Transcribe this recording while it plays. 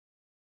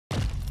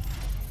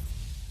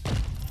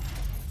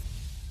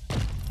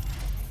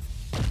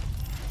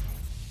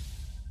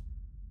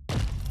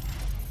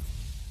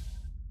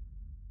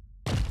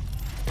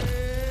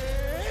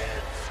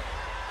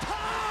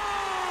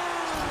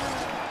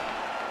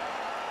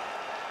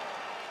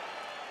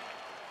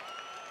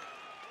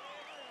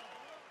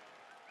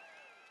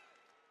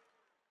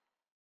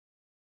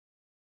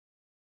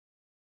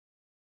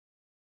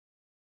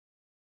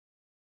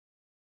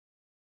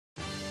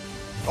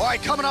All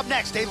right, coming up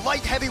next, a light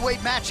heavyweight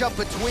matchup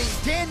between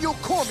Daniel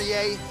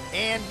Cormier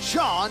and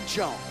Jon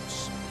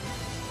Jones.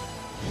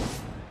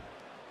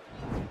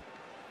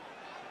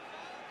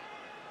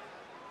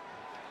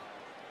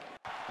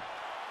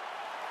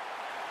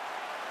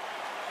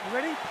 You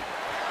ready?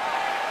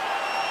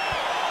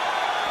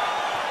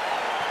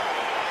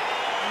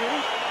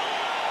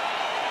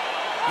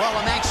 Well,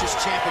 I'm anxious,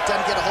 champ. It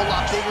doesn't get a whole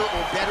lot bigger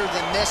or better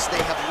than this.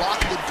 They have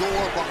locked the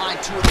door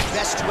behind two of the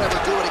best to ever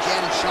do it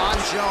again. Jon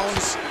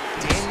Jones,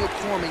 Daniel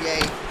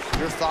Cormier.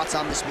 Your thoughts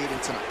on this meeting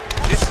tonight?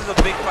 This is a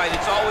big fight.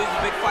 It's always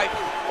a big fight.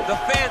 The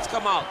fans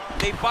come out.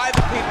 They buy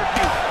the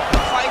pay-per-view.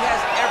 The fight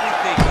has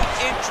everything. The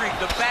intrigue,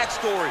 the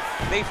backstory.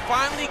 They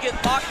finally get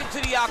locked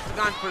into the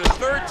octagon for the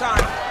third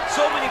time.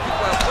 So many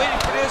people have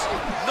waited for this.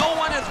 No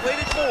one has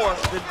waited more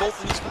than both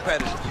of these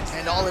competitors.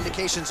 And all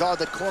indications are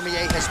that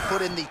Cormier has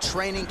put in the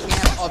training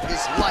camp of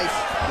his life.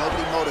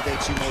 Nobody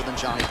motivates you more than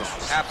Johnny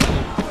Bones.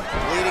 Absolutely.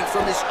 Bleeding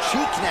from his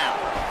cheek now.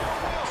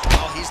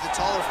 Oh, he's the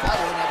taller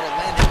fighter and able to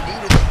land a knee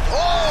to the...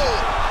 Oh!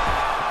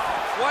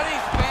 What a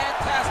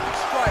fantastic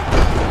strike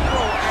to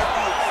throw at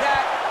the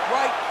exact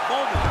right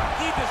moment.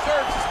 He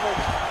deserves this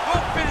moment. Go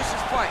finish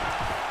his fight.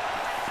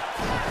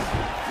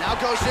 Now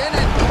goes in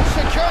and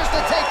secures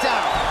the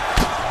takedown.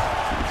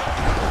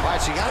 All right,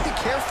 so you got to be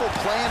careful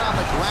playing on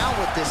the ground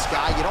with this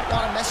guy. You don't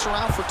want to mess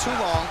around for too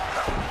long.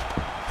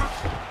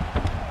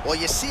 Well,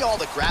 you see all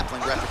the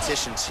grappling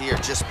repetitions here.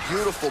 Just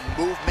beautiful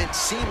movement,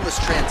 seamless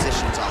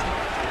transitions on it.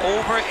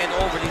 Over and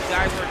over, these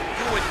guys are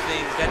doing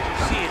things that you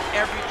see in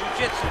every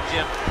jiu-jitsu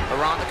gym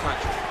around the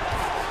country.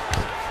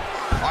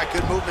 All right,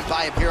 good movement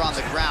by him here on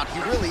the ground.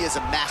 He really is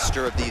a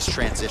master of these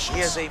transitions.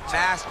 He is a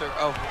master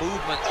of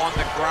movement on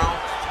the ground.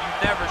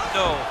 You never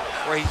know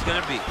where he's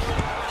going to be.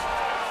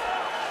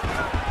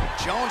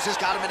 Jones has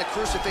got him in a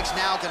crucifix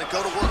now, going to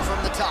go to work from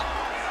the top.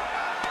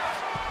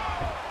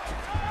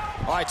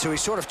 All right, so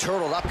he's sort of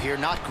turtled up here.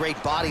 Not great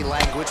body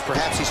language.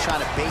 Perhaps he's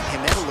trying to bait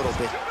him in a little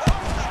bit.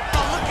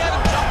 Oh, look at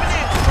him jumping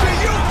in. Do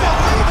you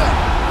believe it?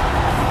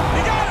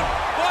 He got him.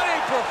 What a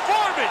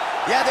performance.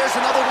 Yeah, there's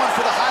another one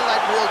for the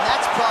highlight reel, and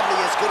that's probably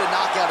as good a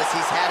knockout as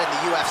he's had in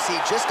the UFC.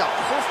 Just a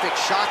perfect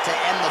shot to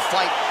end the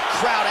fight.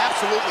 Crowd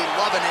absolutely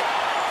loving it.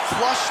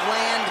 Flush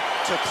land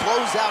to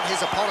close out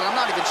his opponent. I'm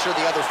not even sure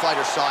the other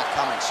fighter saw it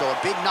coming. So a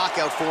big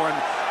knockout for him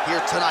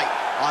here tonight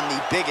on the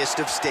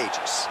biggest of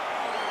stages.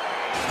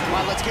 All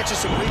right, let's get you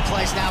some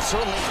replays now,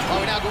 certainly. While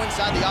we now go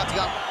inside the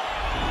octagon.